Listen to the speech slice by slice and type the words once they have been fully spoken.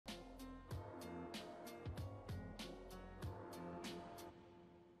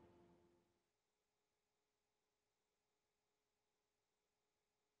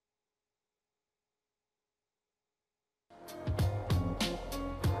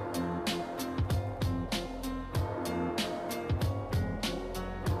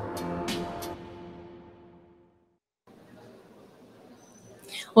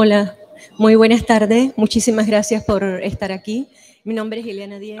Hola, muy buenas tardes. Muchísimas gracias por estar aquí. Mi nombre es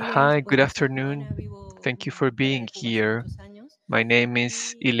Ileana Dieguez. Hi, good Bueno, soy cubana, afternoon. vivo Thank you for fuera being de Cuba hace here. muchos años My name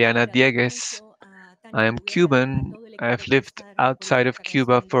is y Ileana agradezco Dieguez. mucho a I Tania am Rubia y a Cuban. todo el equipo I've de lived INSTAR por la outside of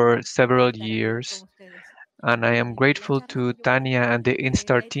Cuba preparación for de several estar aquí con years, ustedes. and I am La grateful charla to que yo voy a Tanya and dar the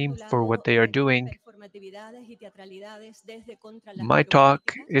INSTAR la he team for what titulado they are doing. Performatividades y teatralidades desde contra las My talk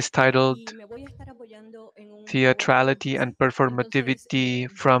necropolíticas is titled y me voy a estar apoyando en un PowerPoint Theatricality and present. Entonces, Performativity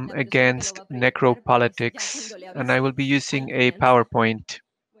from la persona que lo Against va a proyectar, pues ya Necropolitics, cuando le and I will avise, be using ahí a comienza. PowerPoint.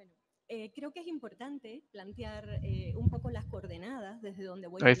 Bueno, creo que es importante plantear un poco las coordenadas desde donde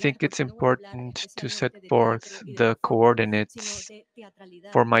voy a I hablar, think it's porque no voy a hablar important to set especialmente de forth teatro y de the performance, sino coordinates de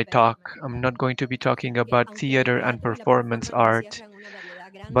teatralidad for y my talk. I'm performatividad. not going to be talking Que about aunque el theater and teatro y la performance performance art, encierran una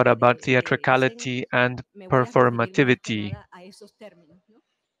variedad but grande about de theatricality escenas, and me voy a referir más que performativity. nada a esos términos, ¿no?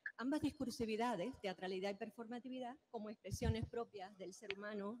 Ambas discursividades, teatralidad y performatividad, como expresiones propias del ser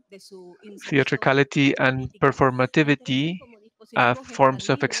humano, de su inserción Theatricality and política, me interesan performativity como are dispositivos forms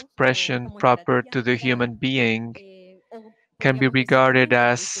of expandidos o expression como proper estrategias to the para, human being, o can be podríamos decir regarded también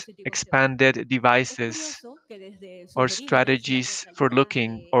como as dispositivos de poder. expanded Es devices curioso que desde sus or orígenes la strategies for teatralidad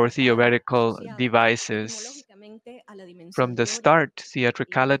looking or está theoretical asociada devices. etimológicamente a la From dimensión the teórica, start,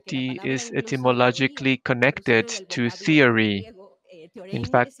 que la theatricality palabra is incluso teoría etymologically connected procede del to vocablo theory. griego In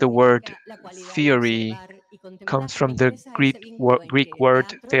teorein, que fact, the word significa la cualidad de theory observar y contemplar. comes Me from the interesa ese vínculo Greek entre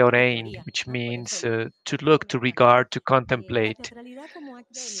word teatro y theorein, teoría, which ¿no? Por eso means el to look, to nombramiento. regard, to La contemplate. teatralidad como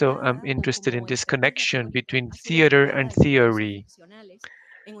acto de So I'm mirada o interested in como this estrategia connection teórica between ha sido theater and explorada en universos theory. ficcionales,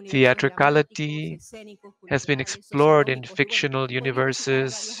 en universos dramáticos, Theatricality escénicos, has been culturales, explored in sociológicos, y bueno, fictional podríamos citar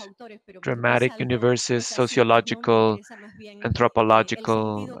a varios universes, autores, pero porque dramatic salto universes, esas citas, ¿no? Me sociological, interesa más bien el anthropological.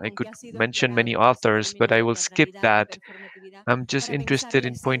 sentido I con que could ha sido mention many explorado ese authors, but término I de will skip teatralidad y that. performatividad I'm just para pensar interested la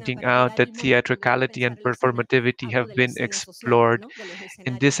in escena, pointing para mirar out el that mundo, poder theatricality and pensar la escena. performativity Hablo have de la been escena social, explored ¿no? De los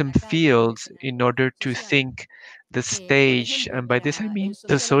in escenarios de these la calle, los fields in escenarios order to sociales. think the Por stage, ejemplo, and by this I para el mean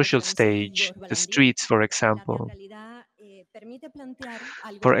the sociólogo social francés stage, Georges the Balandier, streets, for la example. teatralidad permite plantear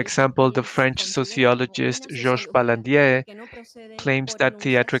algo For que example, the él se French considera como sociologist una Georges sociología Balandier que no procede claims por that enunciación,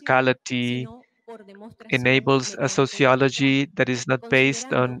 theatricality sino por demostración enables a mediante sociology drama, that is not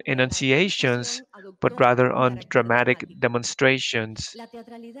based on considerando que la enunciations, enunciación but adoptó rather un on carácter dramatic dramático. demonstrations. La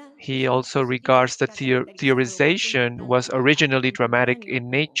teatralidad He es un also dispositivo regards that caracterizado por algo theorization was importante, arte originally dramatic contemporáneo, in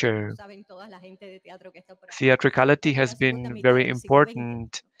como nature. saben toda la gente de teatro que está por aquí, Theatricality desde has la segunda been mitad very del siglo XX,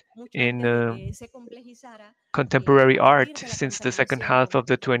 important mucho in antes de que se complejizara contemporary a partir art de la since the second contaminación half of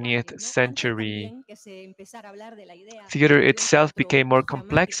the del 20th marketing, ¿no? Antes century. también que se empezara a hablar de la idea Theater de un itself teatro became more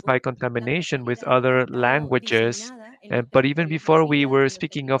complex postdramático, by la contamination with teatralidad ha other estado languages. diseminada en los But even territorios del before we SIDA, were en los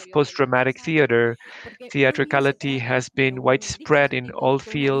speaking of territorios del post-dramatic empresariado, theater, porque no es bien se theatricality trata has de been un widespread in dispositivo, all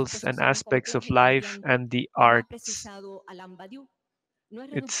de una fields and disposición aspects of compleja y life cambiante, and the como ha arts. precisado Alain Badiou. No es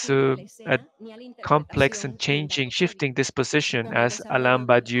It's reductible a la a escena, ni a la complex and interpretación, ni al changing, shifting dramaturgo. disposition, Con el as Alain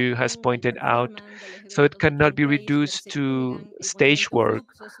desarrollo del Badiou has acting, del pointed out, performance, de los so it eventos de cannot be frontage, del reduced to second-unit, el stage movimiento work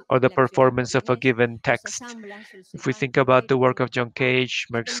fluxos or de the la acción en performance of a japonés, given los text. assemblage, el If we soutane, think el about the writing, work el of John pop-up. Cage,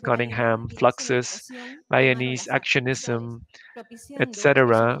 La Max temporalidad Cunningham, y la Fluxus, escenificación llamaron Viennese las artes visuales, Actionism, propiciando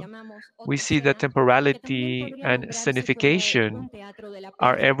eso que etc., llamamos we otra see that escena, que también temporality podría and nombrarse como scenification un teatro de la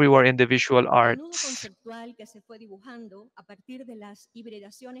are everywhere performance. in the visual El nudo arts. conceptual que se fue dibujando a partir de las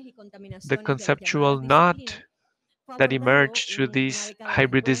hibridaciones y The contaminaciones de las conceptual llamadas knot disciplinas fue that abordado emerged through una these década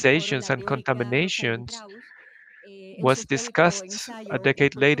después por hybridizations la and teórica Rosalind contaminations Krauss en su was histórico discussed a ensayo El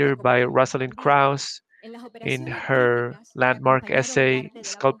decade producto later como by lengua Rosalind expandida. Krauss En las in operaciones her críticas que landmark acompañaron el essay, arte de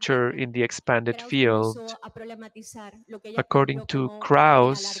la Sculpture posguerra, in the Expanded Krauss Field. comenzó a problematizar lo que ella According escribió to como el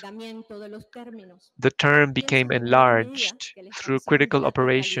Krauss, alargamiento de los términos. the term Pienso became que en mayor medida enlarged que la through expansión de critical la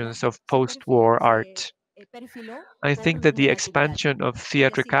teatralidad operations of post-war art. perfiló I think por that the negatividad. expansion of Es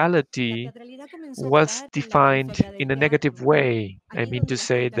decir, la teatricality teatralidad comenzó a was operar en la defined periferia del in a negative teatro, way. I allí mean to donde las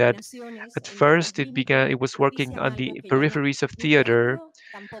say that contaminaciones at entre los first límites it was working propician on algo the que llama peripheries of ni theater, teatro,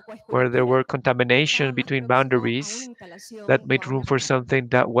 tampoco where there escultura, were y contamination estaba más between próximo a una boundaries that instalación o made a room una for pintura. something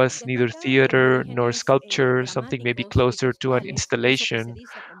that was Desde neither acá, de los theater nor orígenes sculpture, something maybe dramáticos y closer to an textuales, eso que se installation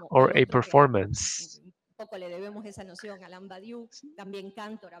dice como or el a otro teatro, performance. un poco le debemos esa noción a Alain Badiou, también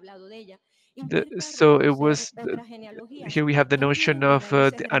Cantor ha hablado de ella, implica So it reconocer was otras genealogías here we have the que notion tienen of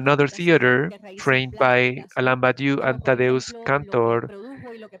raíces another dramáticas, theater que raíces framed by plásticas, ¿no? Alain Badiou Como and por Tadeusz ejemplo lo que Kantor,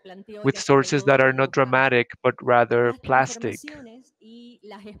 produjo y lo que planteó y with sources desarrolló that are not Leo Cabo. dramatic but Pero rather las plastic. transformaciones y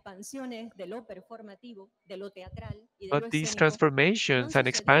las expansiones de lo performativo, de lo teatral y de lo But these escénico no han transformations and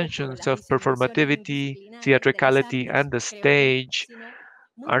sucedido por expansions las of insinuaciones performativity, indisciplinares de las theatricality, artes, and the creo yo, stage sino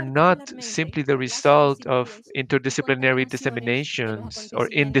muy are not particularmente simply the por las result of solicitudes y interdisciplinary contaminaciones de los disseminations or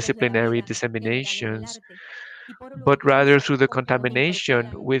acontecimientos de la indisciplinary vida general en el disseminations arte but rather through the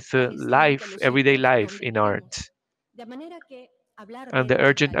contamination with life, everyday life in art, and the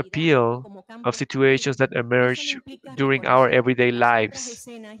urgent appeal of situations that emerge during our everyday lives.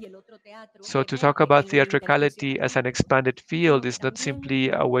 So, to talk about theatricality as an expanded field is not simply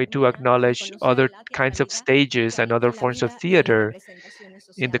a way to acknowledge other kinds of stages and other forms of theater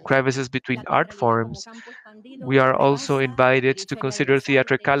in the crevices between art forms. We are also invited to consider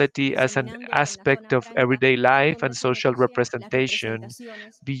theatricality as an aspect of everyday life and social representation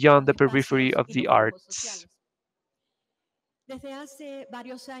beyond the periphery of the arts.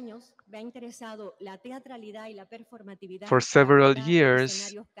 For several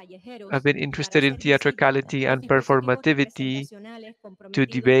years, I've been interested in theatricality and performativity to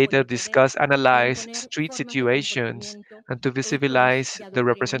debate and discuss, analyze street situations, and to visualize the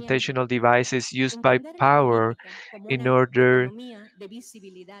representational devices used by power in order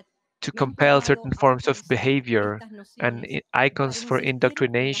to compel certain forms of behavior and icons for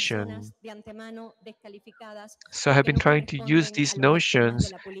indoctrination. So I have been trying to use these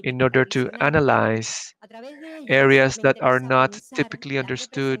notions in order to analyze areas that are not typically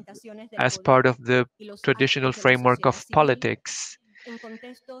understood as part of the traditional framework of politics.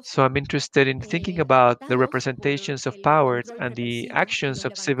 So I'm interested in thinking about the representations of powers and the actions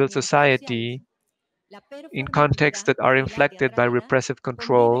of civil society in contexts that are inflected by repressive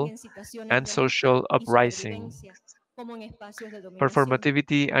control and social uprising.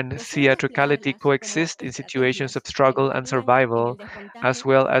 Performativity and theatricality coexist in situations of struggle and survival, as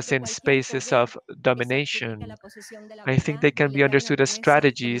well as in spaces of domination. I think they can be understood as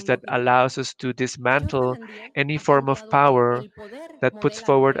strategies that allows us to dismantle any form of power that puts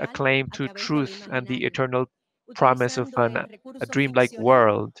forward a claim to truth and the eternal promise of a dreamlike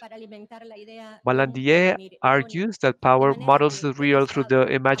world. Balandier argues that power models the real through the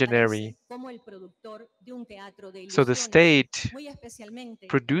imaginary. So the state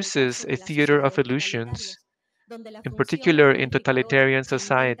produces a theater of illusions, in particular in totalitarian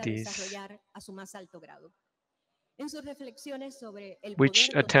societies, which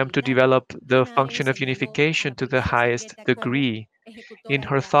attempt to develop the function of unification to the highest degree. In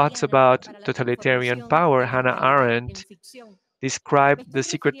her thoughts about totalitarian power, Hannah Arendt described the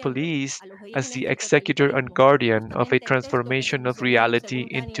secret police as the executor and guardian of a transformation of reality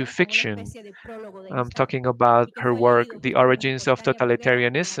into fiction. I'm talking about her work, The Origins of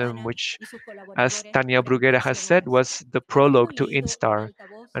Totalitarianism, which, as Tania Bruguera has said, was the prologue to INSTAR,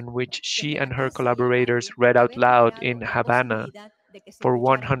 and which she and her collaborators read out loud in Havana for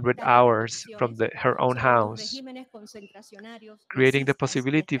 100 hours from her own house, creating the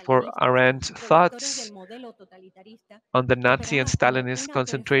possibility for Arendt's thoughts on the Nazi and Stalinist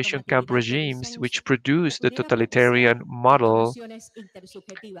concentration camp regimes which produced the totalitarian model.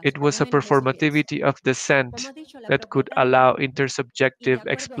 It was a performativity of dissent that could allow intersubjective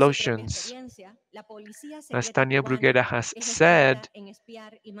explosions. As Tania Bruguera has said,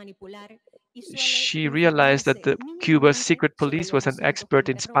 she realized that the Cuba's secret police was an expert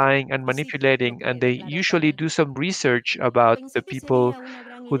in spying and manipulating, and they usually do some research about the people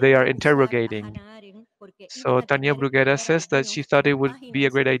who they are interrogating. So Tania Bruguera says that she thought it would be a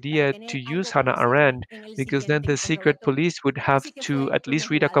great idea to use Hannah Arendt because then the secret police would have to at least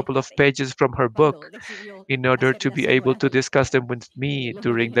read a couple of pages from her book in order to be able to discuss them with me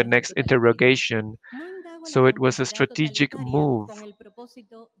during the next interrogation. So it was a strategic move.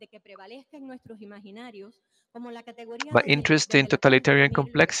 My interest in totalitarian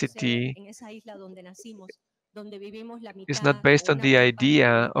complexity is not based on the idea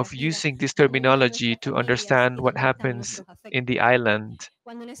of using this terminology to understand what happens in the island.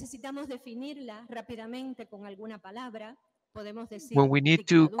 When we need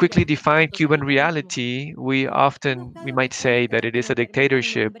to quickly define Cuban reality, we might say that it is a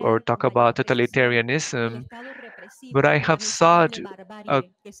dictatorship or talk about totalitarianism, but I have sought uh,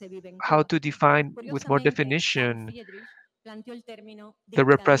 how to define with more definition the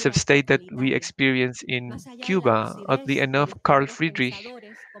repressive state that we experience in Cuba. Oddly enough, Carl Friedrich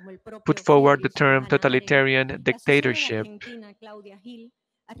put forward the term totalitarian dictatorship.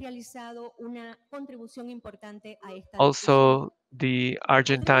 Also, the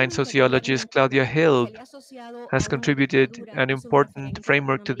Argentine sociologist Claudia Hilb has contributed an important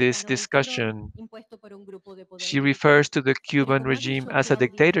framework to this discussion. She refers to the Cuban regime as a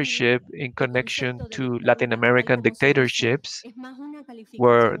dictatorship in connection to Latin American dictatorships,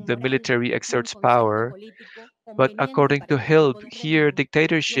 where the military exerts power. But according to Hilb, here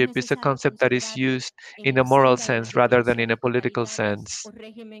dictatorship is a concept that is used in a moral sense rather than in a political sense.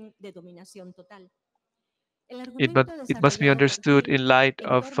 It must be understood in light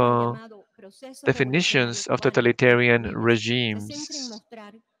of definitions of totalitarian regimes.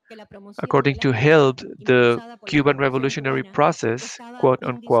 According to Hild, the Cuban revolutionary process, quote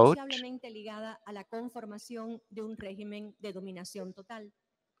unquote,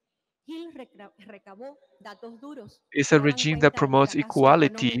 is a regime that promotes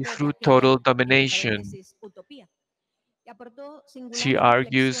equality through total domination. She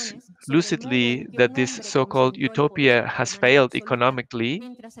argues lucidly that this so-called utopia has failed economically,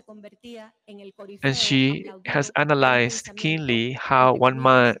 and she has analyzed keenly how one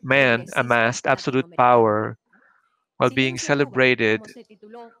man amassed absolute power while being celebrated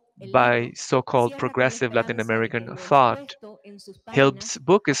by so-called progressive Latin American thought. Hild's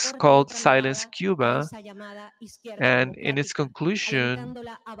book is called Silence Cuba, and in its conclusion,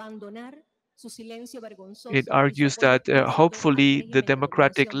 it argues that hopefully the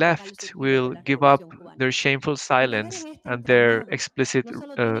democratic left will give up their shameful silence and their explicit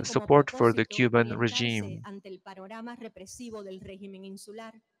support for the Cuban regime.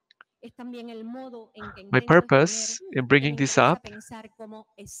 My purpose in bringing this up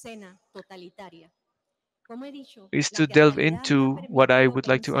is to delve into what I would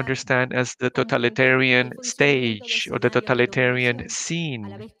like to understand as the totalitarian stage or the totalitarian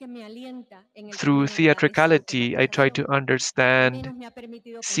scene. Through theatricality, I try to understand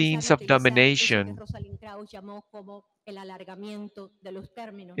scenes of domination.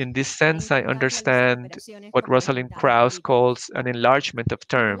 In this sense, I understand what Rosalind Krauss calls an enlargement of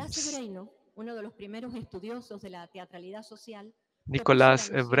terms. Nicolas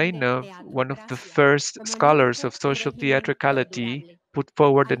Evreynov, one of the first scholars of social theatricality, put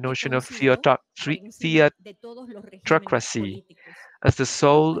forward the notion of theatrocracy as the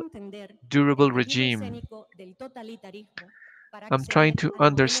sole durable regime. I'm trying to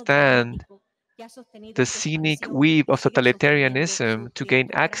understand the scenic weave of totalitarianism to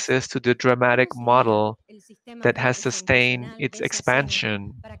gain access to the dramatic model that has sustained its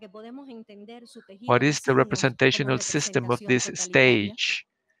expansion. What is the representational system of this stage,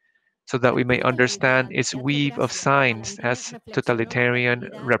 so that we may understand its weave of signs as totalitarian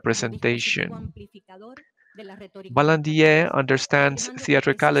representation? Ballandier understands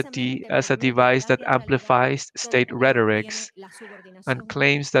theatricality as a device that amplifies state rhetorics and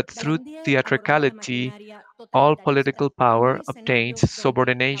claims that through theatricality, all political power obtains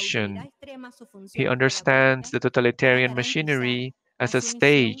subordination. He understands the totalitarian machinery as a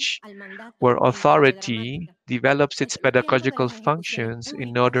stage where authority develops its pedagogical functions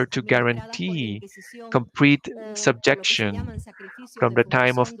in order to guarantee complete subjection. From the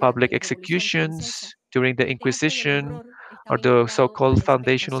time of public executions during the Inquisition or the so-called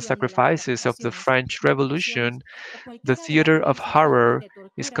foundational sacrifices of the French Revolution, the theater of horror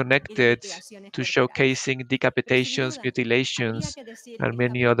is connected to showcasing decapitations, mutilations, and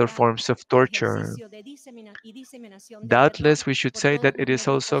many other forms of torture. Doubtless, we should say that it is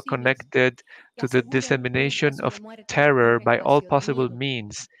also connected to the dissemination of terror by all possible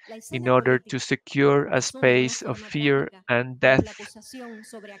means in order to secure a space of fear and death.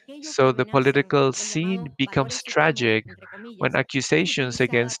 So the political scene becomes tragic when accusations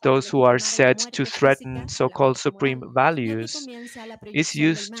against those who are said to threaten so-called supreme values is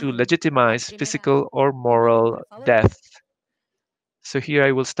used to legitimize physical or moral death. So here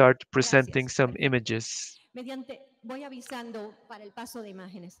I will start presenting some images. Voy avisando para el paso de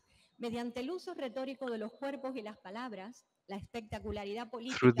imágenes. Mediante el uso retórico de los cuerpos y las palabras, la espectacularidad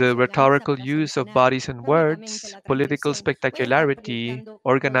política Through the rhetorical use of bodies and words, political spectacularity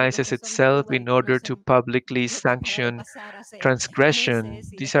organizes itself in order to publicly sanction transgression.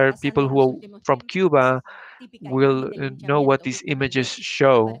 These are people who, from Cuba, will know what these images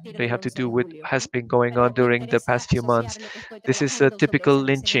show. They have to do with has been going on during the past few months. This is a typical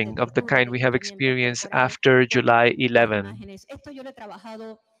lynching of the kind we have experienced after July 11.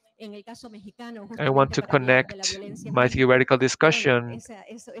 I want to connect my theoretical discussion.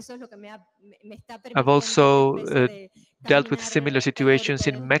 I've also dealt with similar situations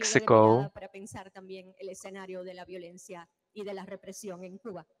in Mexico.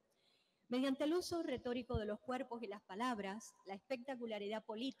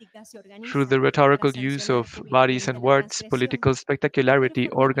 Through the rhetorical use of bodies and words, political spectacularity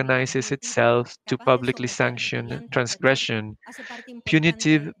organizes itself to publicly sanction transgression.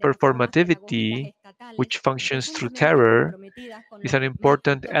 Punitive performativity, which functions through terror, is an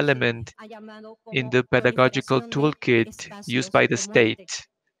important element in the pedagogical toolkit used by the state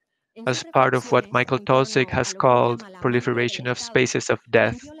as part of what Michael Taussig has called proliferation of spaces of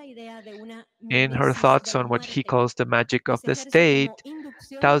death. In her thoughts on what he calls the magic of the state,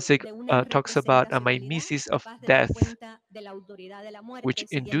 Taussig talks about a mimesis of death which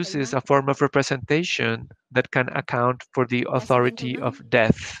induces a form of representation that can account for the authority of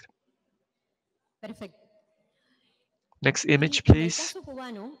death. Next image, please.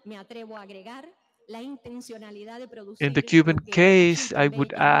 In the Cuban case, I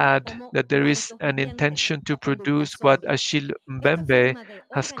would add that there is an intention to produce what Achille Mbembe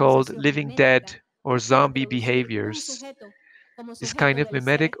has called living dead or zombie behaviors. This kind of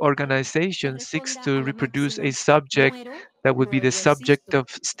mimetic organization seeks to reproduce a subject that would be the subject of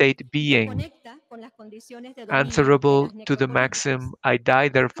state being, answerable to the maxim, I die,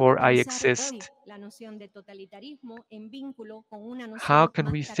 therefore I exist. How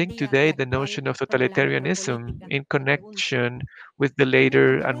can we think today the notion of totalitarianism in connection with the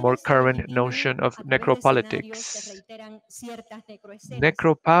later and more current notion of necropolitics?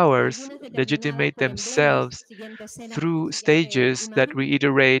 Necropowers legitimate themselves through stages that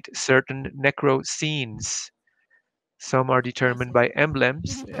reiterate certain necro scenes. Some are determined by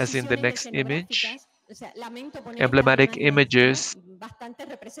emblems, as in the next image, emblematic images,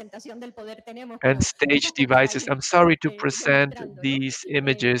 and stage devices. I'm sorry to present these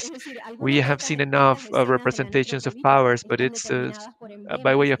images. We have seen enough of representations of powers, but it's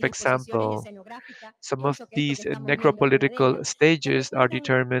by way of example. Some of these necropolitical stages are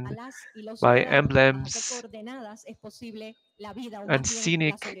determined by emblems and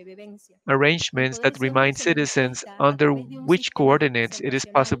scenic arrangements that remind citizens under which coordinates it is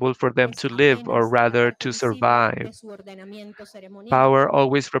possible for them to live, or rather to survive. Power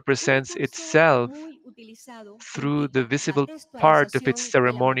always represents itself through the visible part of its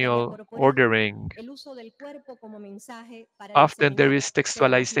ceremonial ordering. Often there is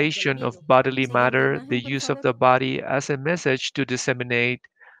textualization of bodily matter, the use of the body as a message to disseminate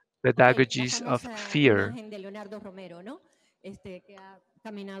pedagogies of fear.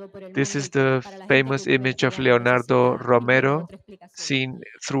 This is the famous image of Leonardo Romero, seen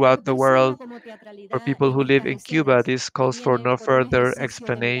throughout the world. For people who live in Cuba, this calls for no further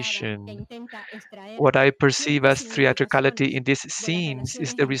explanation. What I perceive as theatricality in these scenes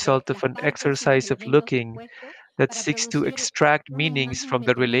is the result of an exercise of looking that seeks to extract meanings from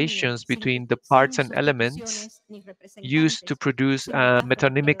the relations between the parts and elements used to produce a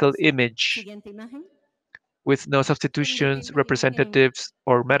metonymical image with no substitutions, representatives,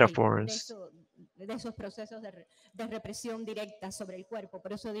 or metaphors.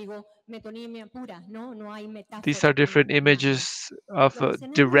 These are different images of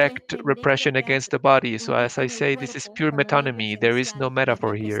direct repression against the body. So as I say, this is pure metonymy. There is no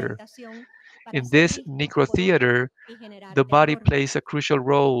metaphor here. In this necrotheater, the body plays a crucial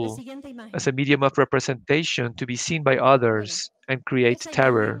role as a medium of representation to be seen by others and create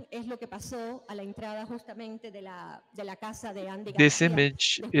terror. This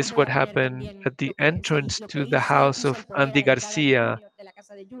image is what happened at the entrance to the house of Andy Garcia.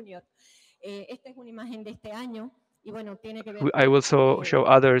 I will show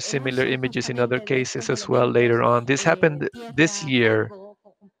other similar images in other cases as well later on. This happened this year,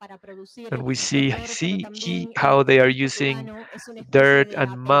 and we see how they are using dirt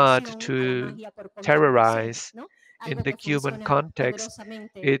and mud to terrorize. In the Cuban context,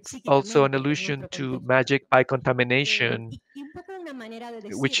 it's also an allusion to magic by contamination,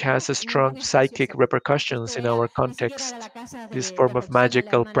 which has a strong psychic repercussions in our context, this form of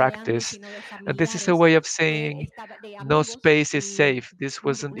magical practice. And this is a way of saying no space is safe. This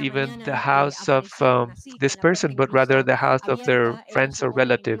wasn't even the house of this person, but rather the house of their friends or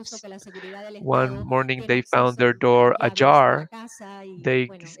relatives. One morning they found their door ajar. They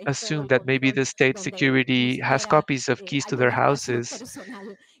assumed that maybe the state security has copies of keys to their houses.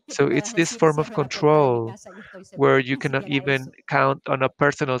 So it's this form of control where you cannot even count on a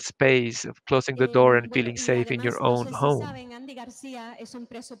personal space of closing the door and feeling safe in your own home.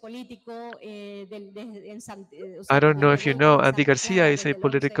 I don't know if you know, Andy Garcia is a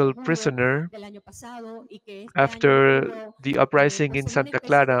political prisoner after the uprising in Santa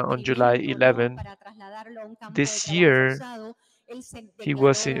Clara on July 11. This year, he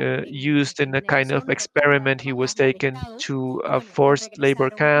was used in a kind of experiment. He was taken to a forced labor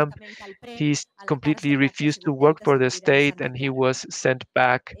camp. He completely refused to work for the state, and he was sent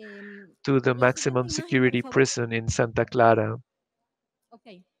back to the maximum security prison in Santa Clara.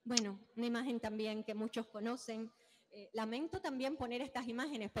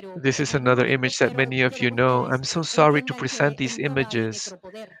 This is another image that many of you know. I'm so sorry to present these images,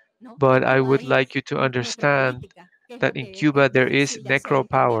 but I would like you to understand that in Cuba there is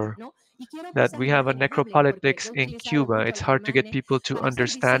necropower, that we have a necropolitics in Cuba. It's hard to get people to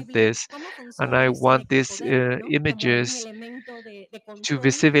understand this, and I want these images to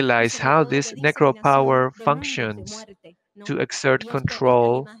visualize how this necropower functions. to exert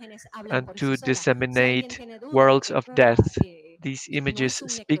control and to disseminate worlds of death. These images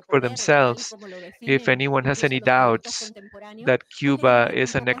speak for themselves. If anyone has any doubts that Cuba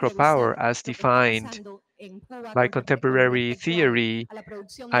is a necropower as defined by contemporary theory,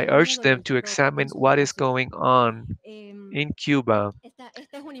 I urge them to examine what is going on in Cuba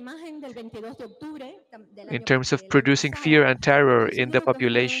in terms of producing fear and terror in the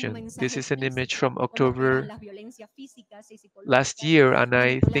population. This is an image from October last year, and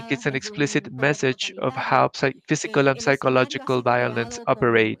I think it's an explicit message of how physical and psychological violence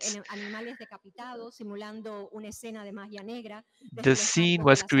operates. The scene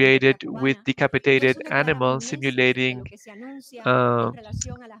was created with decapitated animals simulating a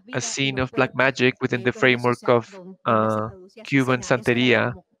scene of black magic within the framework of Cuban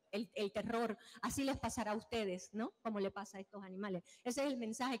Santeria.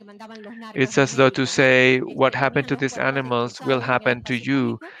 It's as though to say, what happened to these animals will happen to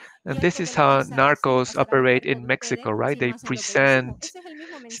you. And this is how narcos operate in Mexico, right? They present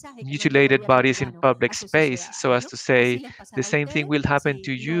mutilated bodies in public space so as to say, the same thing will happen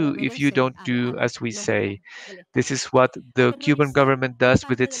to you if you don't do as we say. This is what the Cuban government does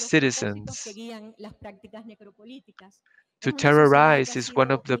with its citizens. To terrorize is one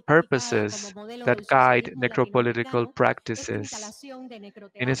of the purposes that guide necropolitical practices.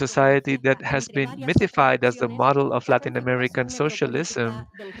 In a society that has been mythified as the model of Latin American socialism,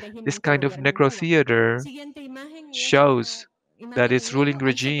 this kind of necrotheater shows that its ruling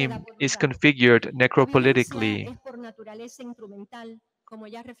regime is configured necropolitically.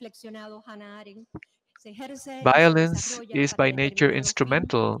 Violence is by nature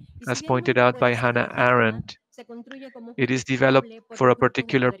instrumental, as pointed out by Hannah Arendt. It is developed for a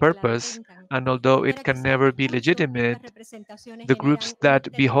particular purpose, and although it can never be legitimate, the groups that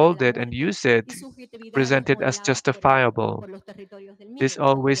behold it and use it present it as justifiable. This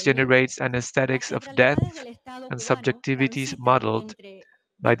always generates an aesthetics of death and subjectivities modeled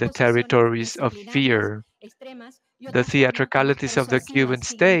by the territories of fear. The theatricalities of the Cuban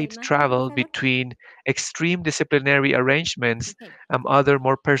state travel between extreme disciplinary arrangements and other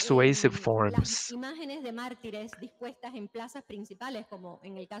more persuasive forms.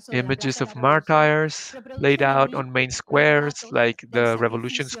 Images of martyrs laid out on main squares like the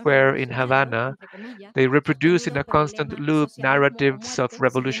Revolution Square in Havana, they reproduce in a constant loop narratives of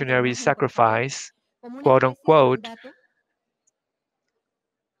revolutionary sacrifice, quote unquote,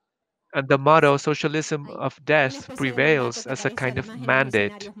 and the motto socialism of death prevails as a kind of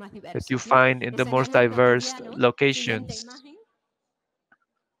mandate that you find in the most diverse locations.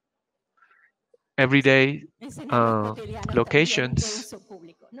 Everyday locations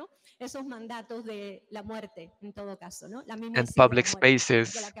and public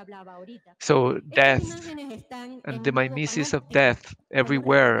spaces. So death and the mimesis of death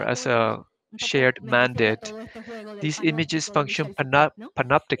everywhere as a shared mandate. These images function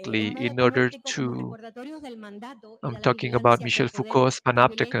panoptically in order to, I'm talking about Michel Foucault's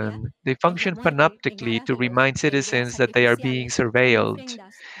panopticon, they function panoptically to remind citizens that they are being surveilled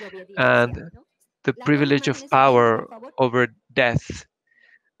and the privilege of power over death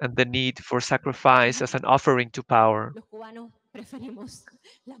and the need for sacrifice as an offering to power.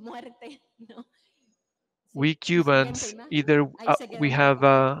 We Cubans, either we have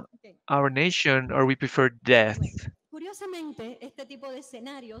our nation or we prefer death,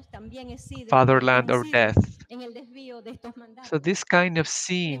 fatherland or death. So this kind of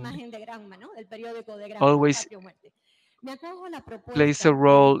scene always plays a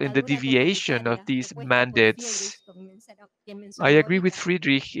role in the deviation of these mandates. I agree with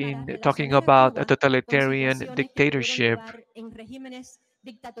Friedrich in talking about a totalitarian dictatorship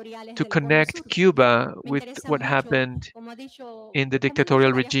to connect Cuba with what happened in the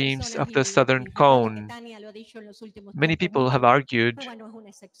dictatorial regimes of the Southern Cone. Many people have argued,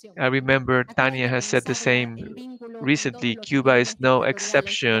 I remember Tania has said the same recently, Cuba is no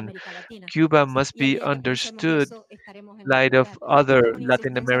exception. Cuba must be understood in light of other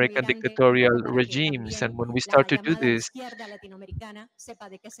Latin American dictatorial regimes. And when we start to do this,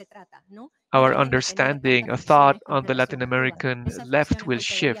 our understanding, a thought on the Latin American left will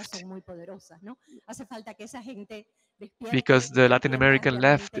shift. Because the Latin American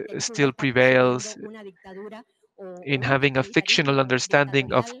left still prevails in having a fictional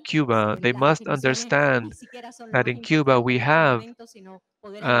understanding of Cuba. They must understand that in Cuba we have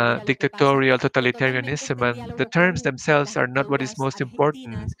dictatorial totalitarianism, and the terms themselves are not what is most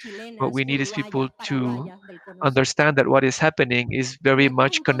important. What we need is people to understand that what is happening is very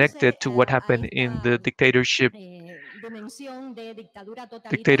much connected to what happened in the dictatorship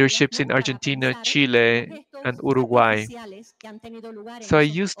dictatorships in Argentina, Chile, and Uruguay. So I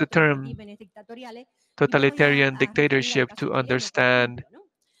use the term totalitarian dictatorship to understand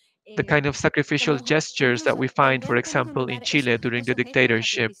the kind of sacrificial gestures that we find, for example, in Chile during the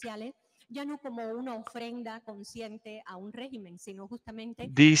dictatorship.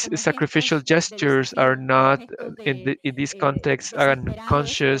 These sacrificial gestures are not, in this context, an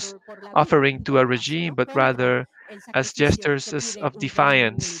unconscious offering to a regime, but rather as gestures of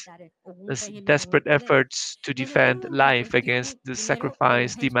defiance, as desperate efforts to defend life against the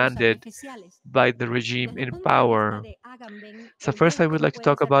sacrifice demanded by the regime in power. So first I would like to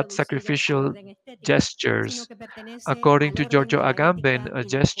talk about sacrificial gestures. According to Giorgio Agamben, a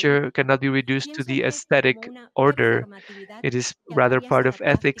gesture cannot be reduced to the aesthetic order. It is rather part of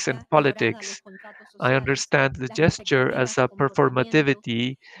ethics and politics. I understand the gesture as a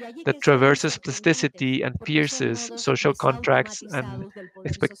performativity that traverses plasticity and pierces social contracts and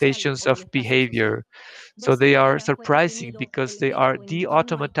expectations of behavior. So they are surprising because they are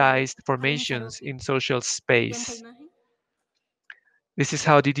de-automatized formations in social space. This is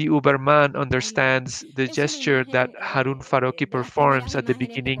how Didi Uberman understands the gesture that Harun Farocki performs at the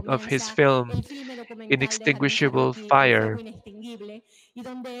beginning of his film, Inextinguishable Fire.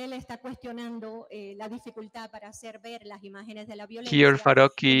 Here,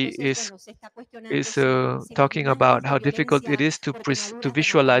 Farocki is talking about how difficult it is to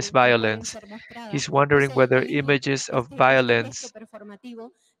visualize violence. He's wondering whether images of violence,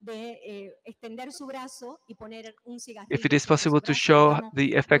 if it is possible to show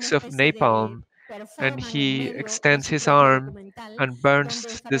the effects of napalm, and he extends his arm and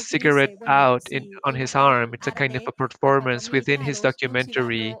burns the cigarette out on his arm. It's a kind of a performance within his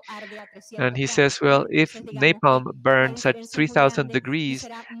documentary. And he says, well, if napalm burns at 3,000 degrees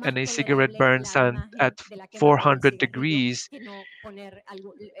and a cigarette burns at 400 degrees,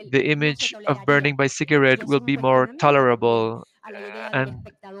 the image of burning by cigarette will be more tolerable and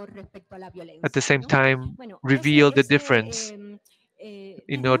at the same time reveal the difference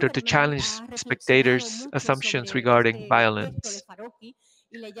in order to challenge spectators' assumptions regarding violence.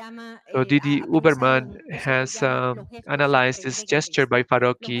 So Didi Uberman has analyzed this gesture by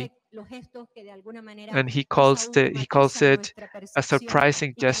Farocki, and he calls it a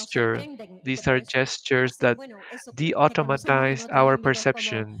surprising gesture. These are gestures that de-automatize our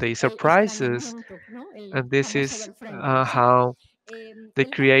perception. They surprise us, and this is how they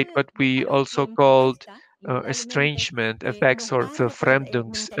create what we also called estrangement effects or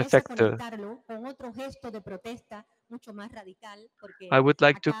Verfremdungseffekte. I would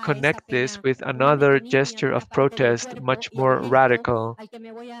like to connect this with another gesture of protest, much more radical,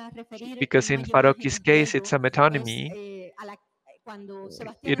 because in Farocki's case, it's a metonymy.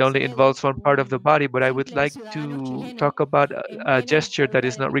 It only involves one part of the body, but I would like to talk about a gesture that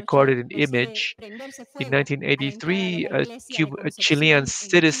is not recorded in image. In 1983, a Chilean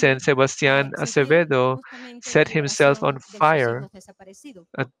citizen, Sebastián Acevedo, set himself on fire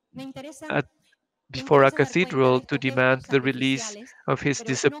at, at, before a cathedral to demand the release of his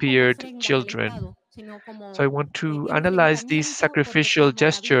disappeared children. So I want to analyze these sacrificial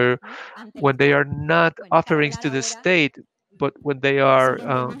gestures when they are not offerings to the state, but when they are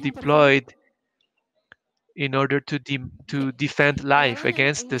deployed in order to defend life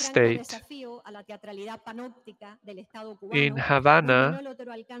against the state. In Havana,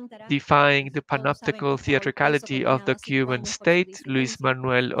 defying the panoptical theatricality of the Cuban state, Luis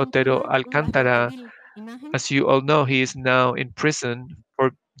Manuel Otero Alcántara, as you all know, he is now in prison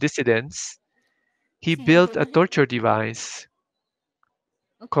for dissidents. He built a torture device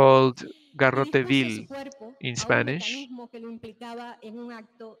called garroteville in Spanish,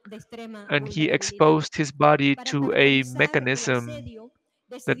 and he exposed his body to a mechanism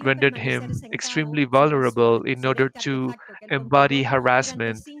that rendered him extremely vulnerable in order to embody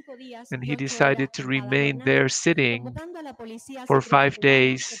harassment. And he decided to remain there sitting for 5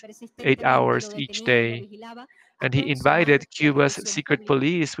 days, 8 hours each day. And he invited Cuba's secret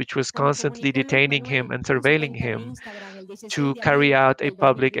police, which was constantly detaining him and surveilling him, to carry out a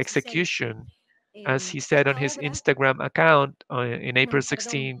public execution. As he said on his Instagram account in April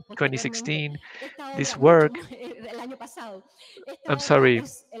 16, 2016, this work, I'm sorry,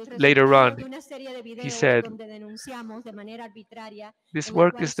 later on, he said, this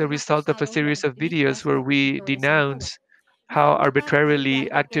work is the result of a series of videos where we denounce how arbitrarily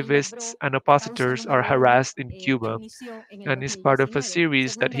activists and oppositors are harassed in Cuba, and is part of a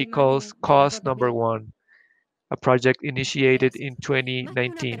series that he calls Cause Number One, a project initiated in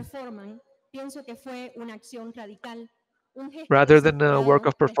 2019. Rather than a work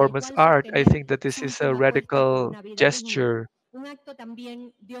of performance art, I think that this is a radical gesture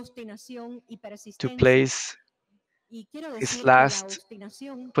to place his last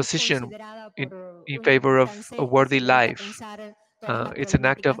position in favor of a worthy life. It's an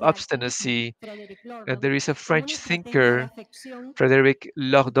act of obstinacy. And there is a French thinker, Frédéric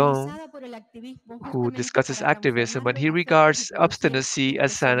Lordon, who discusses activism, and he regards obstinacy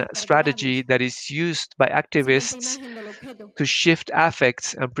as a strategy that is used by activists to shift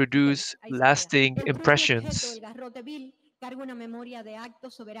affects and produce lasting impressions.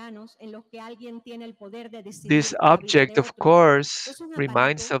 This object, of course,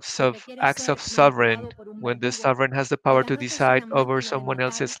 reminds us of acts of sovereign. When the sovereign has the power to decide over someone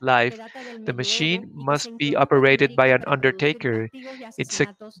else's life, the machine must be operated by an undertaker. It's a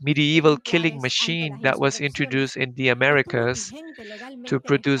medieval killing machine that was introduced in the Americas to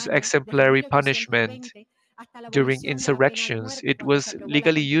produce exemplary punishment during insurrections. It was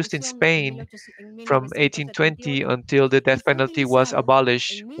legally used in Spain from 1820 until the death penalty was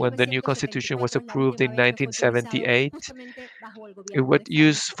abolished when the new constitution was approved in 1978. It was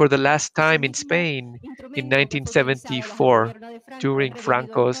used for the last time in Spain in 1974 during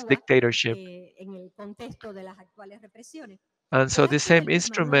Franco's dictatorship. And so the same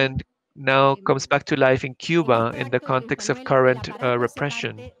instrument now comes back to life in Cuba in the context of current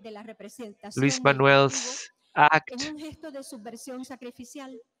repression. Luis Manuel's act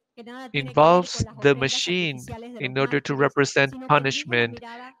involves the machine in order to represent punishment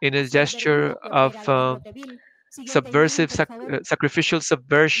in a gesture of sacrificial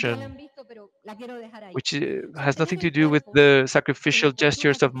subversion, which has nothing to do with the sacrificial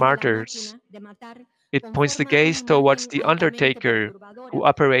gestures of martyrs. It points the gaze towards the undertaker who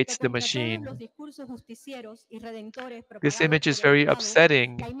operates the machine. This image is very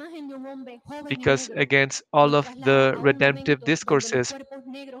upsetting because against all of the redemptive discourses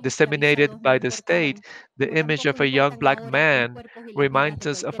disseminated by the state, the image of a young black man reminds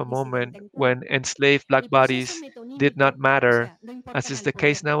us of a moment when enslaved black bodies did not matter, as is the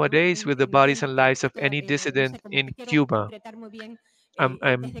case nowadays with the bodies and lives of any dissident in Cuba.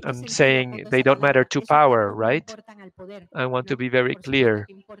 I'm saying they don't matter to power, right? I want to be very clear.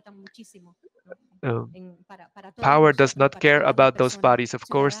 Power does not care about those bodies. Of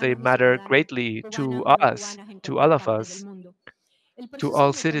course, they matter greatly to us, to all of us, to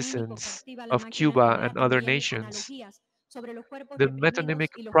all citizens of Cuba and other nations. The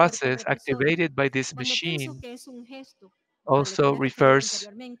metonymic process activated by this machine also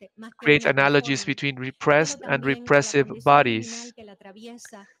creates analogies between repressed and repressive bodies.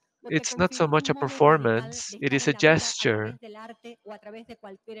 It's not so much a performance, it is a gesture.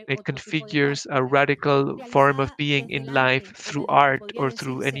 It configures a radical form of being in life through art or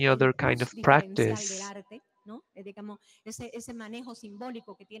through any other kind of practice.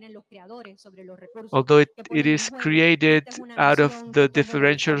 Although it is created out of the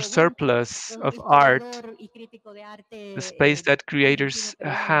differential surplus of art, the space that creators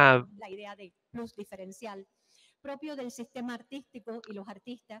have,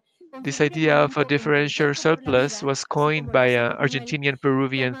 this idea of a differential surplus was coined by an Argentinian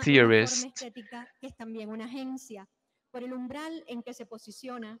Peruvian theorist.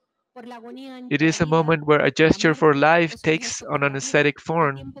 It is a moment where a gesture for life takes on an aesthetic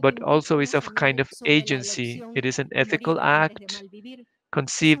form, but also is of kind of agency. It is an ethical act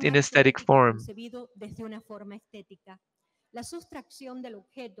conceived in aesthetic form.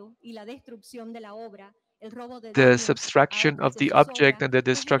 The subtraction of the object and the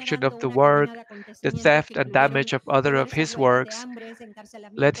destruction of the work, the theft and damage of other of his works,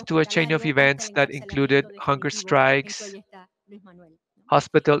 led to a chain of events that included hunger strikes,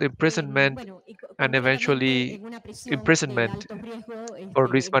 hospital imprisonment, and eventually imprisonment for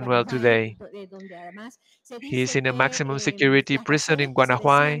Luis Manuel today. He is in a maximum security prison in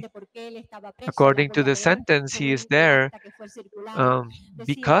Guanajuato. According to the sentence, he is there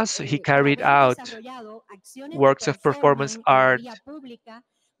because he carried out works of performance art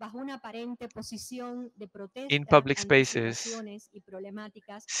in public spaces,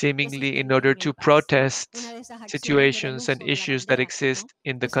 seemingly in order to protest situations and issues that exist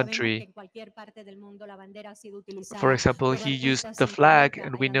in the country. For example, he used the flag,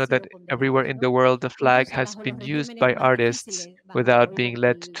 and we know that everywhere in the world the flag has been used by artists without being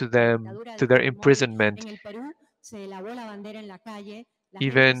led to their imprisonment.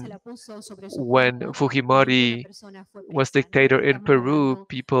 Even when Fujimori was dictator in Peru,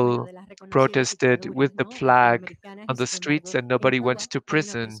 people protested with the flag on the streets and nobody went to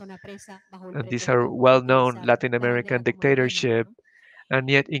prison. And these are well-known Latin American dictatorship.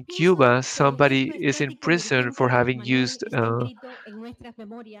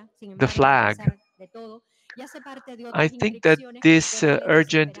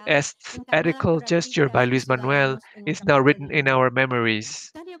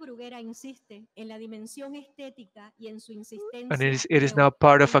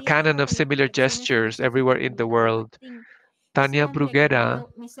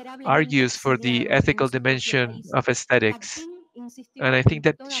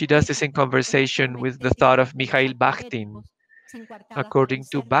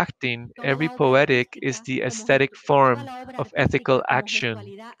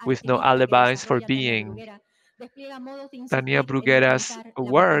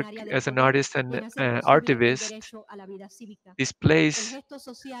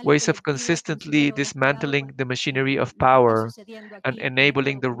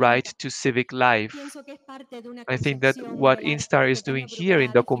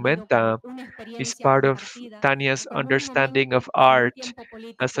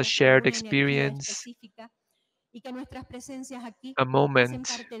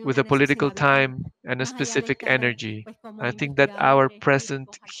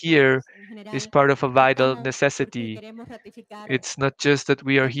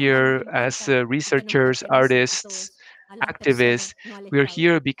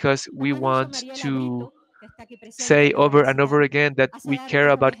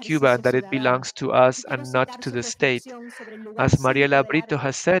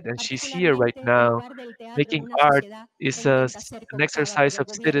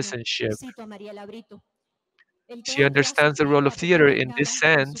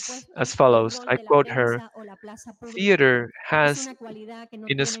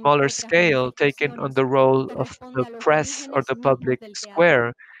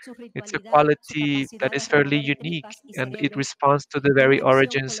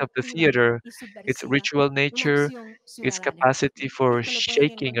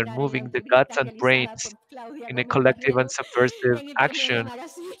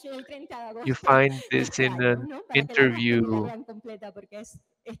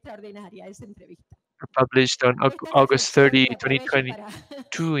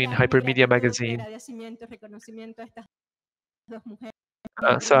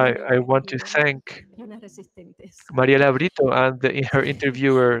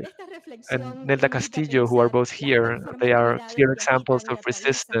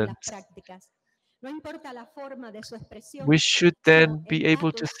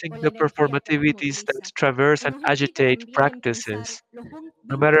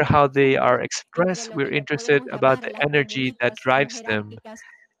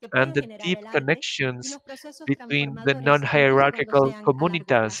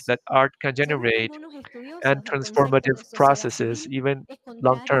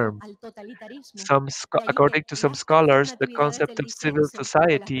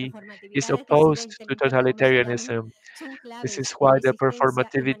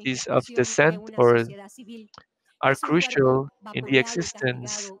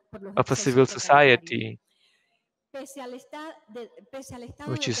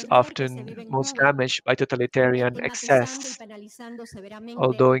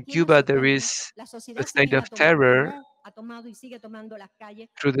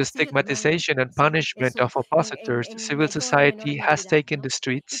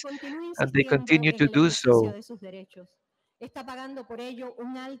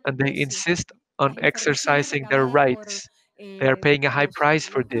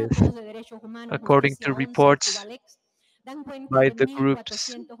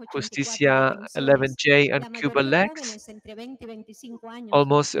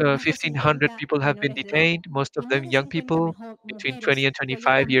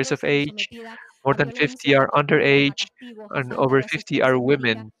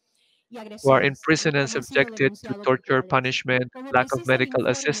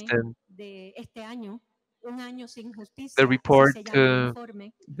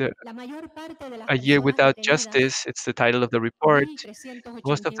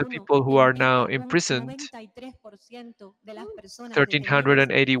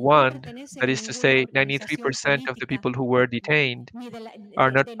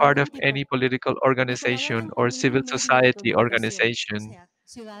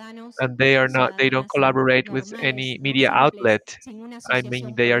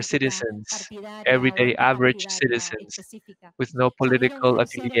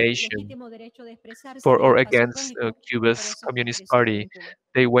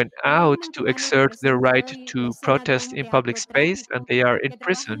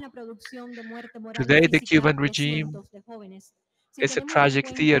 prison. en la producción de muerte moral y Today, the física Cuban de regime cientos de jóvenes is a tragic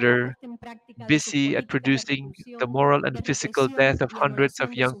theater busy at producing the moral and physical death of hundreds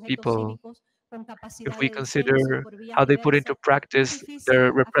of young people. If we consider how they put into practice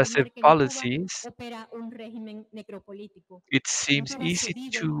their repressive policies, it seems easy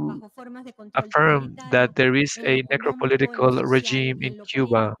to affirm that there is a necropolitical regime in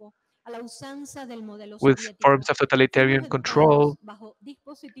Cuba with forms of totalitarian control.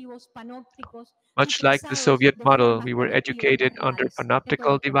 Much like the Soviet model, we were educated under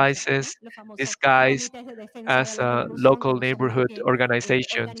panoptical devices disguised as local neighborhood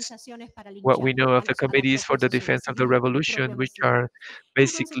organizations. What we know of the committees for the defense of the revolution, which are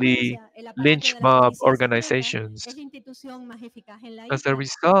basically lynch mob organizations. As a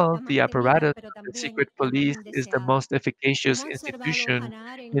result, the apparatus of the secret police is the most efficacious institution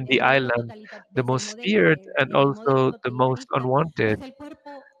in the island, the most feared and also the most unwanted.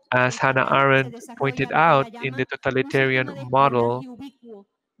 As Hannah Arendt pointed out in the totalitarian model,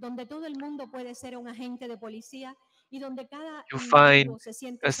 you find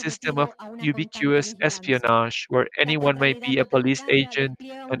a system of ubiquitous espionage where anyone might be a police agent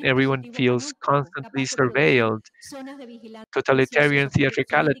and everyone feels constantly surveilled. Totalitarian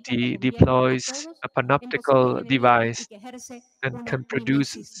theatricality deploys a panoptical device and can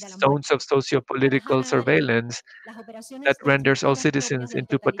produce zones of socio-political surveillance that renders all citizens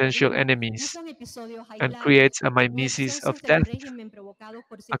into potential enemies and creates a mimesis of death.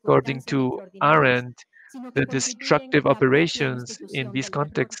 According to Arendt, the destructive operations in these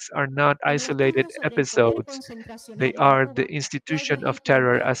contexts are not isolated episodes, they are the institution of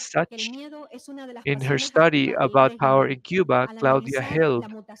terror as such. In her study about power in Cuba, Claudia Hill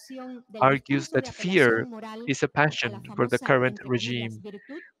argues that fear is a passion for the current regime.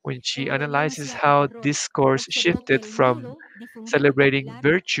 When she analyzes how discourse shifted from celebrating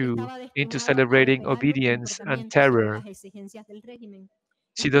virtue into celebrating obedience and terror,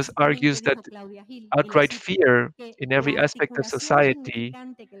 she thus argues that outright fear in every aspect of society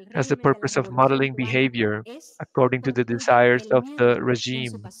has the purpose of modeling behavior according to the desires of the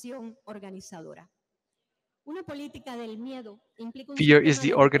regime. Fear is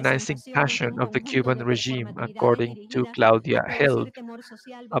the organizing passion of the Cuban regime, according to Claudia Held.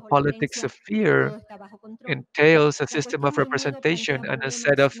 A politics of fear entails a system of representation and a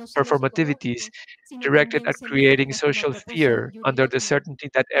set of performativities directed at creating social fear under the certainty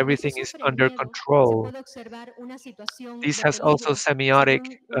that everything is under control. This has also semiotic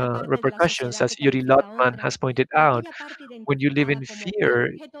repercussions, as Yuri Lotman has pointed out. When you live in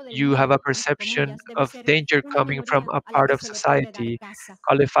fear, you have a perception of danger coming from a part of society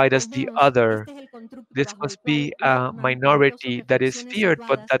qualified as the other. This must be a minority that is feared,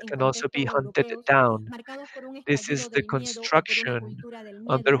 but that can also be hunted down. This is the construction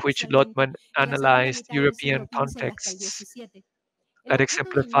under which Lotman analyzed European contexts that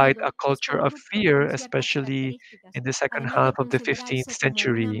exemplified a culture of fear, especially in the second half of the 15th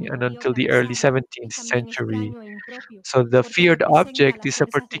century and until the early 17th century. So the feared object is a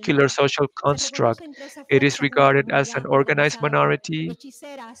particular social construct. It is regarded as an organized minority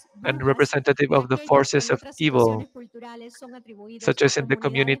and representative of the forces of evil, such as in the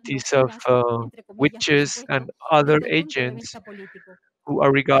communities of witches and other agents who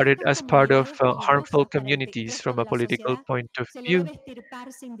are regarded as part of harmful communities from a political point of view.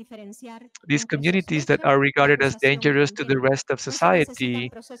 These communities that are regarded as dangerous to the rest of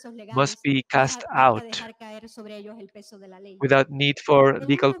society must be cast out without need for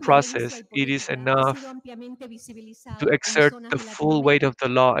legal process. It is enough to exert the full weight of the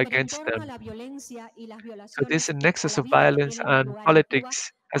law against them. So this nexus of violence and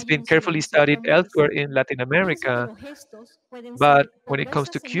politics has been carefully studied elsewhere in Latin America, but when it comes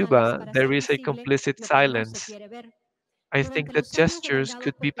to Cuba, there is a complicit silence. I think that gestures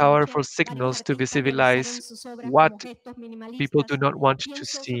could be powerful signals to visibilize what people do not want to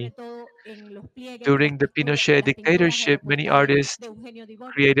see. During the Pinochet dictatorship, many artists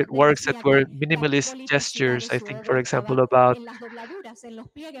created works that were minimalist gestures. I think, for example, about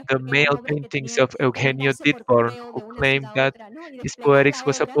the male paintings of Eugenio Ditborn, who claimed that his poetics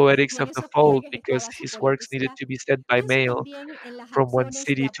was a poetics of the fold because his works needed to be said by male from one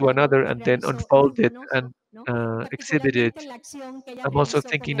city to another and then unfolded and exhibited. I'm also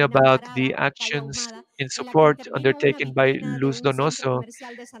thinking about the actions in support undertaken by Luz Donoso,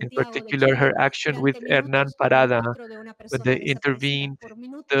 in particular her action with Hernan Parada when they intervened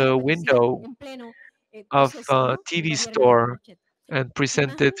the window of a TV store and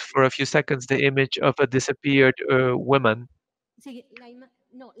presented for a few seconds the image of a disappeared woman.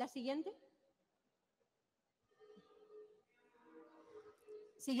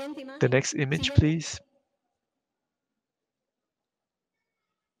 The next image, please.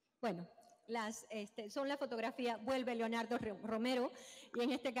 Bueno, son la fotografía, vuelve Leonardo Romero, y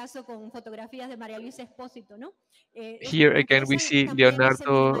en este caso con fotografías de María Luisa Espósito, ¿no? Here again, we Interesan see también ese Leonardo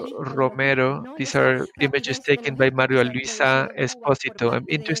minimalismo de los gestos, Romero. ¿no? Y These esa are images rapidez de taken los by gestos que Maria se han Luisa producido en Cuba por Esposito. I'm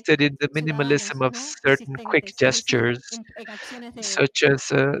parte de interested in the minimalism ciudadanos, of ¿no? certain quick Resistentes, es decir, gestures, acciones such as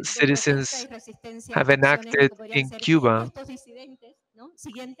de protesta citizens y resistencia, have acciones que enacted podrían in ser Cuba gestos disidentes, ¿no?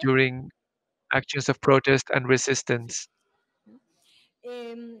 Siguiente. during actions of protest and resistance. ¿No?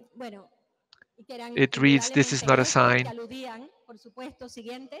 Bueno, y que eran It reads, "This is indudablemente not a gestos que sign." aludían, por supuesto,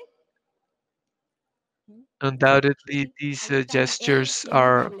 siguiente. Undoubtedly, ¿Sí? these Ahí están él gestures y los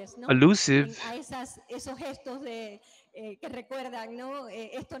are nobles, ¿no? allusive. A esos gestos que recuerdan, ¿no?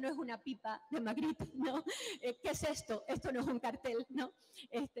 Esto no es una pipa de Magritte, ¿no? ¿Qué es esto? Esto no es un cartel, ¿no?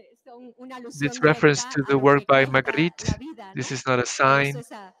 Son una This alusión reference directa to a the lo work que by cuesta la Magritte. vida, This ¿no? is not a Por eso sign.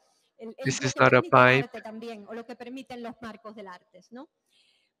 This lo is que not a permite el pipe. arte también, o lo que permiten los marcos del arte, ¿no?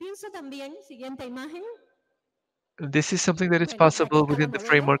 Pienso también, siguiente imagen. This is something that is Bueno, aquí possible está la within the modelo.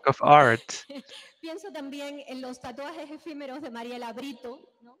 framework of art. Pienso también en los tatuajes efímeros de Mariela Brito,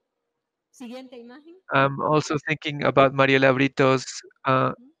 ¿no? Siguiente imagen. I'm also thinking about Mariela Brito's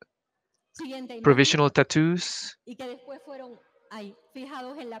Siguiente imagen. provisional tattoos, Y que después fueron ahí,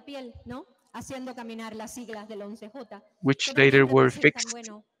 fijados en la piel, ¿no? Haciendo caminar las siglas del 11J, which que later también were representan, fixed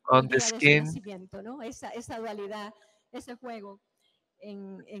bueno, on el the día de su skin. nacimiento, ¿no? Esa dualidad, ese juego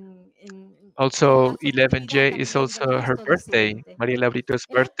en Also, la 11J festividad is también del also her gesto birthday, disidente, ¿no? Mariela Brito's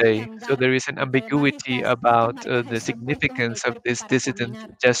El acto de birthday. So andar, there is an y que además ambiguity estos about the marcajes son puestos en el significance of cuerpo this para dissident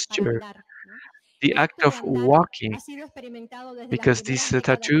caminar, para gesture. andar, ¿no? The El act acto de of andar walking, ha sido experimentado desde las because primeras these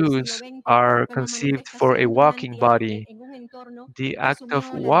décadas del siglo tattoos XX are como conceived for a manifestación de un walking antiarte body. en un entorno The que act of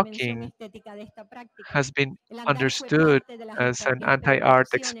asumió la dimensión walking estética de esta práctica. has been El andar fue understood parte de las as an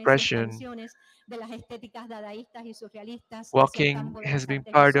anti-art experimentaciones y expression. expansiones de las estéticas dadaístas y surrealistas hacia el Walking campo de has las been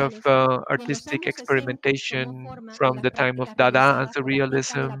artes part of visuales. Y en los artistic años 60 tomó experimentation forma en from las the time of prácticas Dada and realizadas por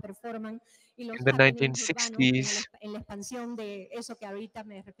artistas de la Surrealism performance y los in the happenings urbanos 1960s. en la expansión de eso que ahorita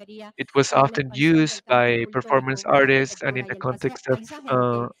me refería It was como la often expansión del used campo by performance escultórico, la artists and in arquitectura the y el context of paisaje,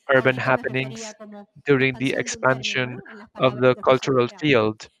 lo que urban ahorita me happenings refería como during the expansión de un término, expansion ¿no? En las of palabras the que recién cultural empleaba.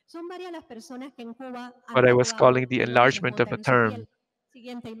 field, Son varias las personas que en Cuba han what I was calling tatuado the el enlargement of 11J a en su term. piel.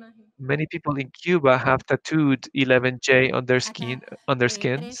 Siguiente imagen. Many people in Cuba have tattooed 11J on their Acá tres,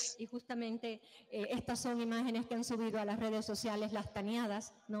 skins. y justamente estas son imágenes que han subido a las redes sociales las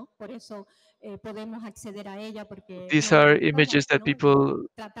taneadas, ¿no? Por eso podemos acceder a ella porque These no are hay images cómo, that ¿no? people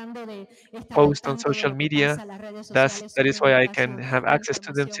Tratando de estar al post on tanto de social lo que media. pasa, las redes sociales That son is un why I can espacio have de access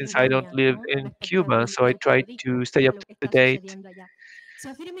to them información since I don't idónea, live ¿no? in Respecto Cuba. So I del try colorido to stay de up lo que to está date sucediendo allá. Se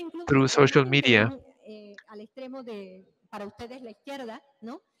afirma incluso through que la social imagen que media. ven al extremo de, para ustedes, la izquierda,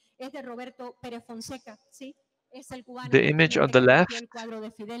 ¿no? Es de Roberto Pérez Fonseca, ¿sí? Es el cubano The image on justamente the que pintió left el cuadro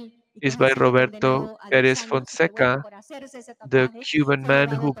de Fidel y que is ha by sido Roberto condenado a 10 Pérez años y que, bueno, Fonseca, por hacerse ese the tatuaje Cuban fue man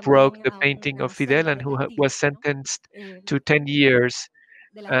llevado who broke también the a painting of una Fidel celda and de who castigo, was ¿no? sentenced to 10 years.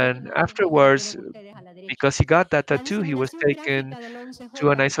 De las dos And imágenes que allí afterwards, tienen ustedes a la derecha. because he got that La tattoo, he was diseminación taken gráfica del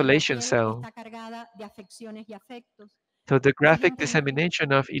to an 11J en la isolation piel cell. está cargada de afecciones y afectos. So the graphic Siguiente imagen.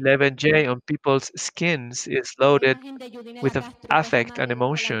 dissemination of 11J on people's skins is La loaded imagen de with Yudinela Castro, que es la affect and madre de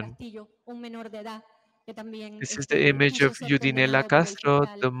Nicolás emotion. Castillo, un menor de edad, que también This is the image quiso of ser Yudinela condenado por Castro,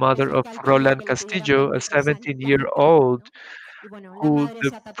 the el mother of fiscal quería Roland que le tuvieran Castillo, a 2 años, 17-year-old ¿no? Y bueno, la who madre the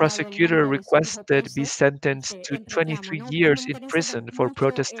se ha tatuado el prosecutor nombre de su hijo requested be preso sentenced to en reclamo, 23 ¿no? A mí years me in interesa prison for mucho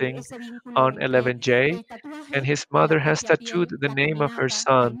protesting ese vínculo on entre 11J, el and tatuaje his y la mother has propia tattooed piel, the la name of her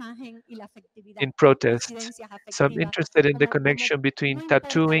caminata, la son imagen y la afectividad, in ¿no? protest. Incidencias So I'm afectivas, interested in the como connection between no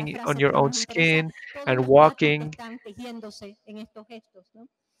importa la tattooing on frase, your pero own nos interesa skin todos and los datos que walking, están tejiéndose en estos gestos, ¿no?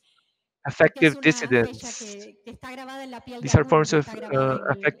 Esta es affective una fecha dissidence. que está grabada en la piel de These are algunos forms y of está grabada en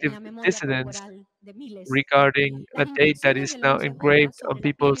affective la memoria dissidence corporal de miles, ¿no? regarding Las a date that inscripciones is del now 11J engraved on sobre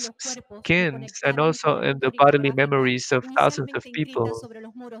la piel y people's los cuerpos que skins and conectaron con also la in the memoria bodily iconográfica, memories of thousands of inicialmente inscritas people. sobre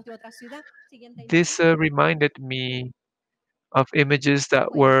los muros de otra ciudad. Siguiente imagen. This reminded me of images that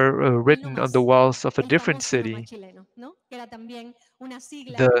Bueno, were el no written on the más, walls of a el different famoso no más city. chileno, ¿no? Que era también una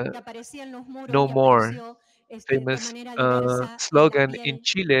sigla que The aparecía en los muros No y More apareció de famous manera diversa en la slogan in piel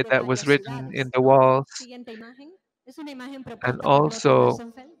Chile de that was varias written in ciudades, the ¿no? walls Siguiente imagen. Es una imagen and propuesta por Lotte also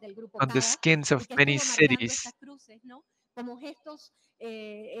Rosenfeld del grupo on the CADA skins y of que many estuvo marcando cities. estas cruces, ¿no? Como gestos,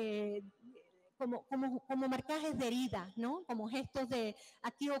 como marcajes de herida, ¿no? Como gestos de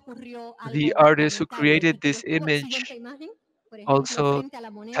aquí ocurrió The algo artist who lamentable y created que lo this estuvo, siguiente image imagen, por ejemplo, also frente a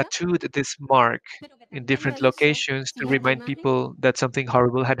la moneda, tattooed this mark pero que in también lo different hizo, locations to siguiente remind imagen, people that something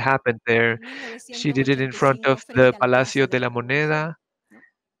horrible had happened there. en She did it in front 1985 of the frente a la Palacio Plaza de de la la Revolución, Moneda ¿no?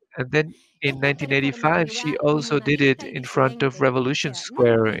 And then in Esta 1985, she performatividad also did it minimalista y in front of disidente, o Revolution sea, no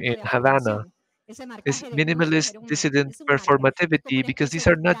es un Square gesto in de Havana. afirmación, ese Is marcaje de mujeres minimalist era un marco, dissident es un marco, es como performativity una because especie these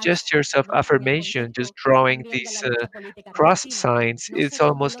de are not flash, gestures of ¿no? En el affirmation, just contexto drawing también de these la lucha política cross argentina. signs. No It's sé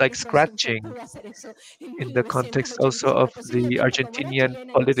por qué almost like López Rossi scratching pudo hacer eso en in the context also 1985. of the Posiblemente como era Argentinian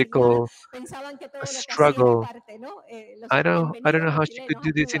chilena y exiliada, political pensaban que todo lo que hacía era struggle. parte, ¿no? I don't Bienvenidos know los how she could chilenos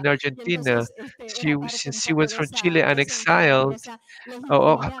do a this in Cuba. Y Argentina. entonces era parte Since un she poco was from Chile and de ese marco, de exiled, esa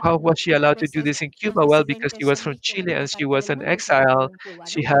legitimidad, how was ¿no? she Que a allowed to do veces this in los Cuba? Well, because she disidentes was son from vistos en Chile una and she parte was del an mundo, sobre todo exile. en Cuba,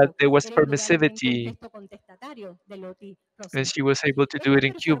 She ¿no? had Pero there was era indudablemente un permissivity, gesto contestatario de Loti and Rosenberg. she was able to do Esta it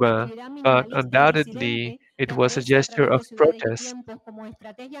in Cuba. performatividad But minimalista y undoubtedly, disidente, it que was a aparece a gesture través of de ciudades y protest. tiempos como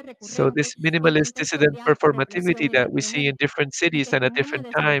estrategia So recurrente this en minimalist contextos dissident de alta represión performativity y that we see reprimen, in different y cities que and at acumula different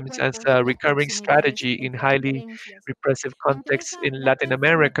desde los times as cuerpos a las recurring proximidades strategy in entre las highly violencias. repressive Ante contexts esa, in la Latin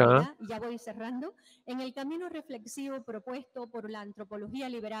America, performatividad, ya voy cerrando, en el camino reflexivo propuesto por la antropología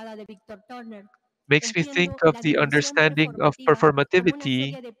liberada de Víctor Turner, makes me think entiendo of la the dimensión understanding of performativa como una performativity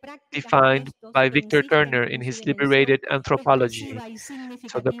serie de prácticas y defined gestos by que Victor insisten Turner in en su his dimensión liberated anthropology. expresiva y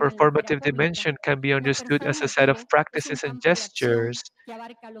So the significativa en la esfera performative pública. dimension can be Lo understood as a set of performativo es un practices and campo de acción gestures que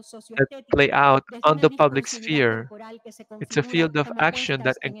abarca lo that play socioestético out desde on una the public discursividad sphere. corporal que se It's a configura field of como action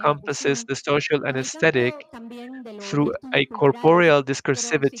that puestas en encompasses ejecución the social and en el aesthetic campo también de los through estudios a culturales, corporeal quiero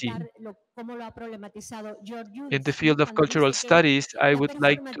discursivity. citar cómo lo ha problematizado George In the Judis, ¿no? field of Cuando cultural dice que studies, I la would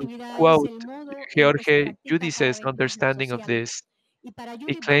like to performatividad es quote el modo en que se Jorge practica cada Judiz's vez más lo understanding of social. this. Y para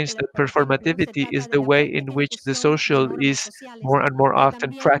He Judith claims Butler, that por ejemplo, se performativity is trata de the la way in práctica which the ejecución de social normas is sociales more and more y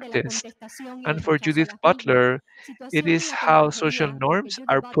often también de la practiced. contestación y el And for rechazo a Judith las mismas. Butler, it Situación en is la que how social emergería lo que norms Judith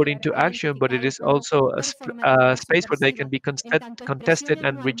are put Butler into ha action, but it identificado is como also a performatividad space where they can subversiva, be en tanto contested expresiones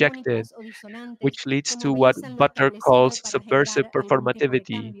and no rejected, armónicas o disonantes which leads que to what movilizan lo Butler establecido calls para subversive generar algún tipo de performativity.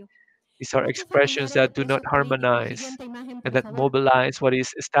 cambio. These are Muchos expressions familiares de that do not presos políticos, harmonize siguiente imagen and por that favor. mobilize what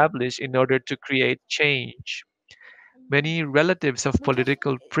is established in order to create change. Many relatives of Muchos,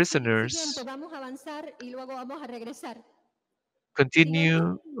 political siguiente, prisoners vamos a avanzar y luego vamos a regresar. Siguiente,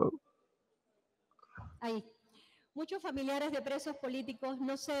 continue. ahí. Muchos familiares de presos políticos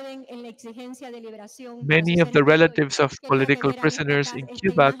no ceden en la exigencia de liberación para Many sus of the seres queridos. relatives of Quería political tener a prisoners in esta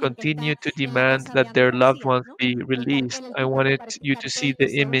Cuba imagen que continue está to en la demand casa de that Andy their loved García, ones ¿no? be El cartel, released. el I típico wanted you to see cartel que the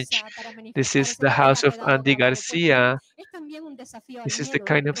se image. usa para This is manifestarse the de que ya ha house of quedado Andy otra vez depuesto, ¿no? Garcia. Es también un desafío al This is the miedo,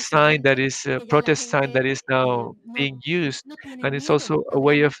 ¿no? kind of sign that Precisamente is a que ya la protest sign that gente is now being used, no tiene and it's miedo also a a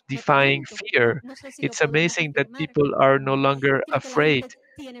way of verlo, lo defying pregunto, ¿no? fear. No sé si lo It's podemos amazing that afirmar. people are no longer Creo que la afraid. gente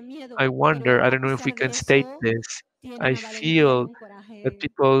tiene miedo, I wonder, pero I a don't know if we pesar can de state eso this. tienen I una valentía y feel un that coraje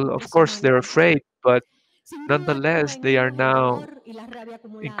people, of course, they're impresionantes. afraid, but Sin duda, Cuba nonetheless, en they are ellos el now dolor y la rabia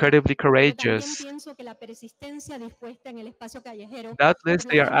acumulada, incredibly pero también courageous. pienso que la persistencia dispuesta en el espacio callejero Doubtless,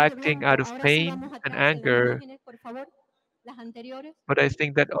 por they las are damas de acting out blanco. of Ahora sí pain vamos and atrás en las anger, imágenes, por favor, las anteriores, but I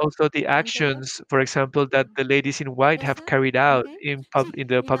think that also the la anterior. actions, for example, that the ladies in white have Esa, carried out ujú. in Sí, in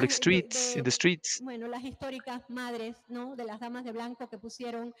the public imagen streets, in the streets. bueno, las históricas madres, ¿no? De las damas de blanco que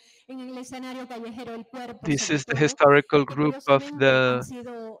pusieron en el escenario callejero el cuerpo, This sobre is the todo, historical y que group of curiosamente han the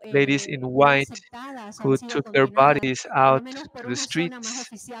sido ladies in no white aceptadas o han who sido took their condenadas, bodies por lo out menos to por the una zona más streets.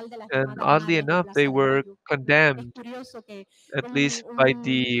 oficial de las And llamadas oddly madres de enough, they Plaza de were Mayo, ¿no? Es condemned, curioso que at least by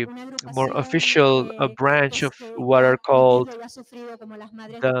the una more agrupación official branch of que what are ha called vivido y ha sufrido como las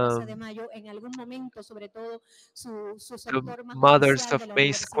madres de the, Plaza de Mayo, en algún momento, sobre todo su the sector más mothers oficial of de la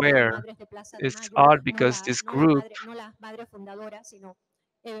May Universidad de Square. Madres de Plaza de It's Mayo, odd because this group, no las madres fundadoras, sino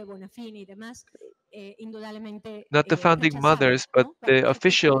Eve Bonafini y demás, indudablemente not the founding rechazaron, mothers, but ¿no? the Cualquier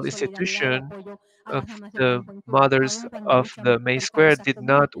gesto de official solidaridad o institution apoyo a of las damas de the blanco en Cuba, mothers aun cuando of luchan the May por Square causas did que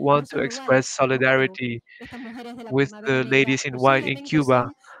not no want to son express iguales, ¿no? Pero solidarity estas mujeres de la with primavera the negra ladies in white in posiblemente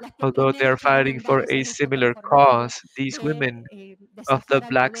Cuba, son las que although they are primero fighting pudieron dar for ese a gesto similar performativo cause. These de women of the desafiar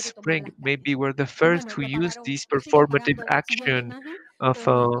al Black poder y tomar Spring las maybe calles. were the Y first bueno, who used these siguen performative pagando, siguiente action imagen, of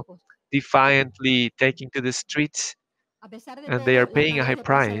con médicos. defiantly taking to the streets, A pesar de and they are todo, las paying a high madres de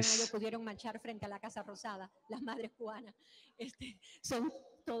Plaza de Mayo price. pudieron marchar frente a la Casa Rosada. Las madres cubanas son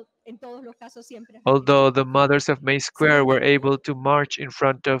en todos los casos siempre Although reprimidas. the mothers of May Square Siguiente were imagen. able to march in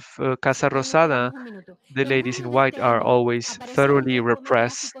front of Sí, Casa Rosada, tenemos un minuto. the En ladies in junio de white este are año always aparecieron thoroughly 3 poemas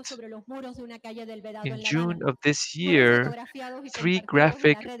gráficos repressed. sobre los muros de una calle del Vedado In en La June Habana. of this Fueron year, fotografiados y three compartidos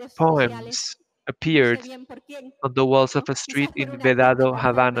en las graphic redes sociales. poems No sé appeared bien por quién, on the walls of ¿no? a street Quizás por in un artista Vedado,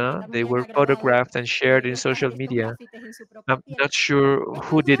 performer que Havana. They también were ha grabado photographed and shared in social estos media. grafitis en su propia I'm piel. not sure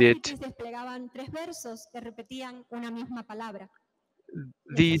who Estos did it. grafitis desplegaban 3 versos que repetían una misma palabra.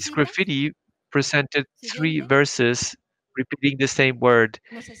 These Necesitas, graffiti presented three siguiente, verses repeating the same word.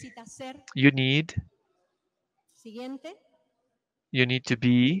 necesitas ser, You need, siguiente, you need to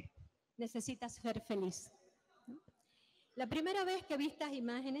be, necesitas ser feliz.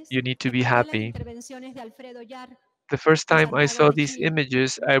 You need to be happy. The first time I saw these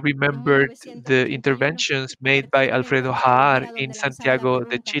images, I remembered the interventions made by Alfredo Haar in Santiago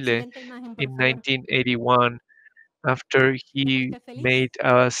de Chile in 1981 after he made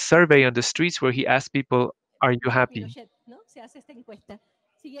a survey on the streets where he asked people, "Are you happy?"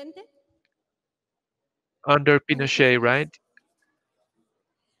 Under Pinochet, right?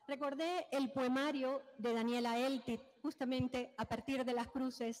 Recordé el poemario de Daniela Eltit, justamente a partir de las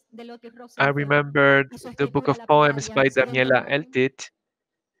cruces de Lotti I Rosenfeld remembered y su the book escritura of La poems by precariación del Daniela orden. Eltit,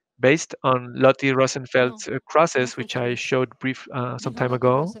 based on Lotte No, Rosenfeld's no crosses, fui which I feliz, showed some dijo time Lotti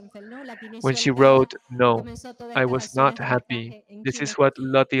ago, Rosenfeld, ¿no? La when she kinesióloga wrote, "No, comenzó todas I estas was not acciones de happy." marcaje en This is Cuba. what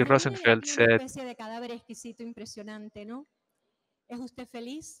Lotte Pero tiene Rosenfeld aquí una said. especie de cadáver exquisito impresionante, ¿no? ¿Es usted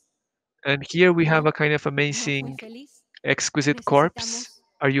feliz? And here we have a No, kind of no fui amazing, feliz. exquisite corpse. Necesitamos,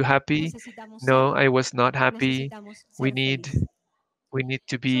 Are you happy? necesitamos ser, No, I was not happy. necesitamos We ser need feliz. we need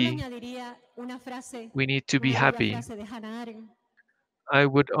to Solo be añadiría una frase, we need to be una bella happy. frase de Hannah Arendt. I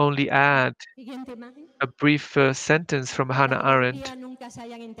would only add Siguiente imagen. a brief sentence from Las Hannah ideologías Arendt. nunca se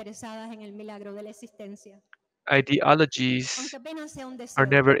hayan interesadas en el milagro de la existencia. Ideologies Aunque apenas sea un are deseo,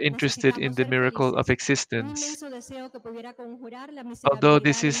 never interested in necesitamos the ser miracle of felices. Un existence. inmenso deseo que pudiera conjurar la Although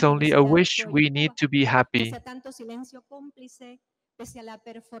this miserabilidad e is only a infelicidad de wish, hoy en we need Cuba, to be pese happy. a tanto silencio cómplice, pese a la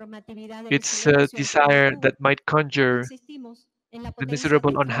performatividad del It's a silencio en torno a desire Cuba. that might conjure Insistimos en la the potencia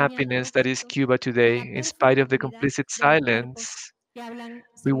miserable testimonial de unhappiness los that is gestos, Cuba en today. la In spite of the performatividad complicit de los cuerpos silence, que hablan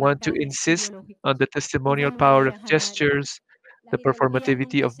we sin want to marcajes insist on ideológicos. the Y testimonial vuelvo a power leer of a Hannah Arendt. gestures, Las the ideologías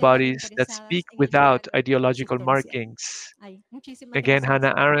performativity nunca of se hallan bodies that interesadas speak en el without milagro de la ideological existencia. markings. Ay, muchísimas Again, gracias.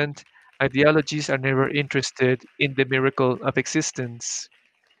 Hannah Arendt, ideologies are never interested in the miracle of existence.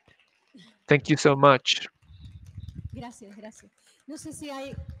 Thank you so much. Gracias, gracias. No sé si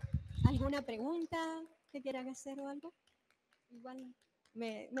hay alguna pregunta que quieran hacer o algo. Igual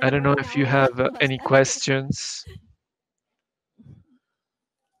me I don't know demoré if una you hora have any bastante. questions.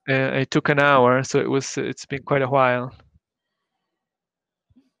 It took an hour, so it's been quite a while.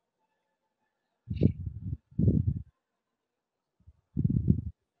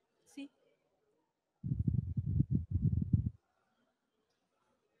 Sí.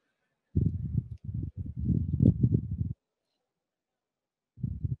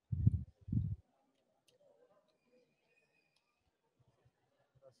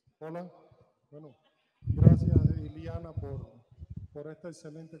 Hola, bueno, gracias Ileana por esta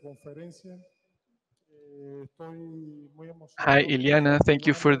excelente conferencia. Estoy muy Hi, emocionado por Ileana. Thank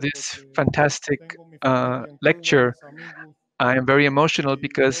you for acompañarla this porque fantastic tengo mi familia en Cuba, lecture. mis amigos, I am very emotional y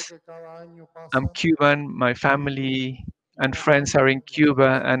veo because que cada año I'm pasa Cuban, my y family and no friends are cambia in la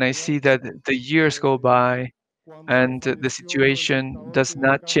Cuba, situación and I igual. see that the years go by and Cuando the falleció el situation dictador does Fidel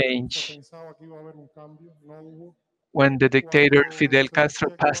not Castro, se change. pensaba que iba a haber un cambio, no hubo. When the dictator Cuando Fidel se Castro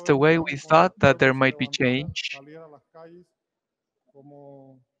decía que iba a passed haber un away, we cambio cuando el thought that there pueblo se might be levantara, change. saliera a las calles,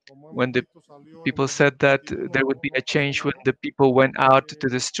 como When hemos the visto, salió en people el said that 21, there would be a no pasó change when nada. the people went out to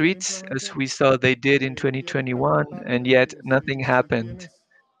the streets, as Simplemente we saw they did in quiero 2021, and preguntarle yet que nothing si happened.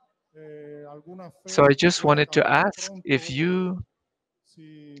 tienes alguna So I fe que just pueda wanted to cambiar ask pronto if o you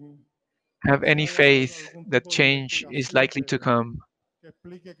si, have si any hay faith algún that tipo de change is investigación likely to come. que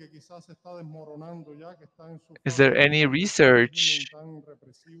explique que quizás se está desmoronando ya, que está en su Is fase there any final este régimen research tan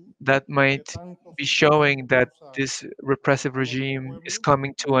represivo that que might tanto be sufrimiento showing that causa this repressive a nuestro regime is pueblo?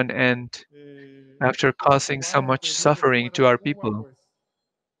 coming to an end after Como causing so cubano que much vive suffering fuera to de our Cuba, people?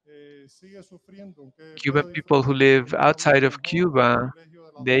 pues sigue sufriendo, que Cuban puede people who disfrutar de live una outside vida of mejor, del Cuba, privilegio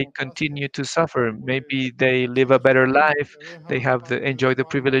de la they democracia, continue to suffer. pues Maybe they live a sigue better sufriendo life. porque They deja have parte de enjoy su the alma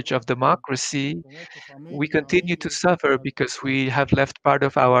privilege allá of democracy. con esto, We familia, continue to amigos, suffer etcétera, because we have left part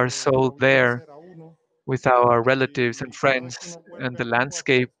of our que soul lo vio there nacer a uno with our relatives and y cada vez que friends uno and vuelve the a Cuba, pues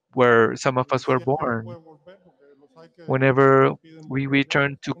landscape where some of us were si es que uno born. puede volver, porque los hay que Whenever impiden we volver ya,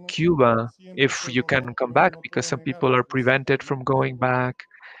 return to uno Cuba, siente if ese you can dolor que come uno back, no because puede some negar people are porque siente prevented al from mismo going tiempo. back,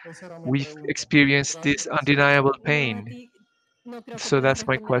 Esa era mi we've pregunta. experienced this Gracias. undeniable No, a pain. ti no creo que So puedas that's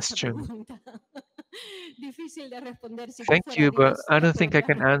my responder esa question. pregunta. Difícil de responder. Si yo Thank fuera you, but Dios, I la don't think I podría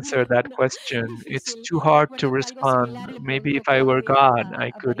can answer responder. that No, question. It's difícil. too hard to Recuerdo que algo respond. similar le Maybe if preguntó I were Claudia God,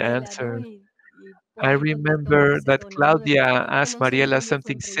 I a could Mariela, ¿no? answer. Y por I ahí contestó en remember ese that tono, ¿no? De Claudia el asked 11 de Mariela julio fue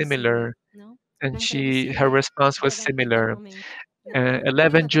something imprevisible, similar, ¿no? Lo and her imprevisible response was llega en aquel similar. momento.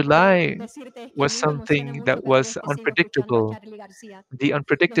 11 Lo que puedo July decirte es que a was mí me emociona something that mucho cada was vez que sigo escuchando a unpredictable. Charly García. The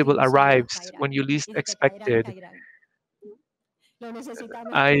Los unpredictable dinosaurios arrives when caerán you least y de que caerán, expected. caerán. Lo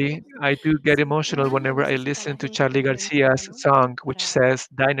necesitamos todos. I do get Sí, el emotional alma whenever I necesita a listen la to gente Charlie como hoy en Cuba, Garcia's ¿no? song, which says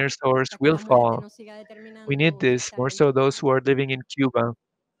dinosaurs Para que will la muerte fall. no siga We need determinando su this, estar more en so Cuba. those who are living in Cuba.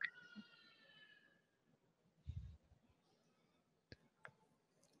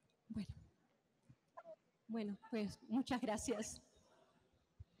 Bueno, pues muchas gracias.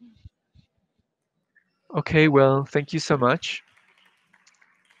 Okay, well, thank you so much.